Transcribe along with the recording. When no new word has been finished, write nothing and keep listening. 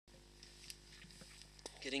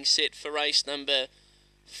Getting set for race number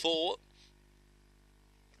 4.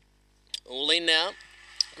 All in now.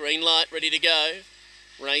 Green light ready to go.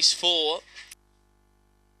 Race 4.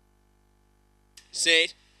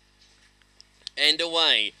 Set. And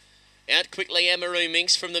away. Out quickly Amaroo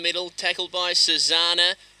Minx from the middle, tackled by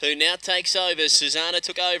Susanna, who now takes over. Susanna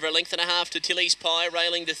took over a length and a half to Tilly's Pie,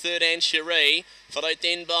 railing to third Anne Cherie, followed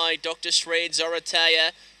then by Dr. Shreds,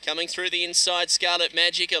 Oratea, coming through the inside Scarlet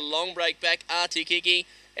Magic, a long break back Arctic Iggy,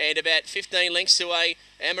 and about 15 lengths away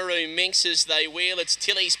Amaroo Minx as they wheel. It's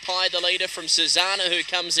Tilly's Pie, the leader from Susanna, who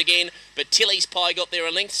comes again, but Tilly's Pie got there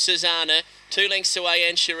a length Susanna, 2 lengths away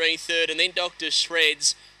Anne Cherie third, and then Dr.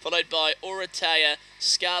 Shreds, followed by Oratea,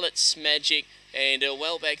 Scarlet's Magic, and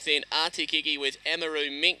well back then Arctic Iggy with Amaroo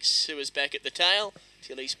Minx, who was back at the tail.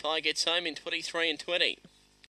 Tilly's Pie gets home in 23 and 20.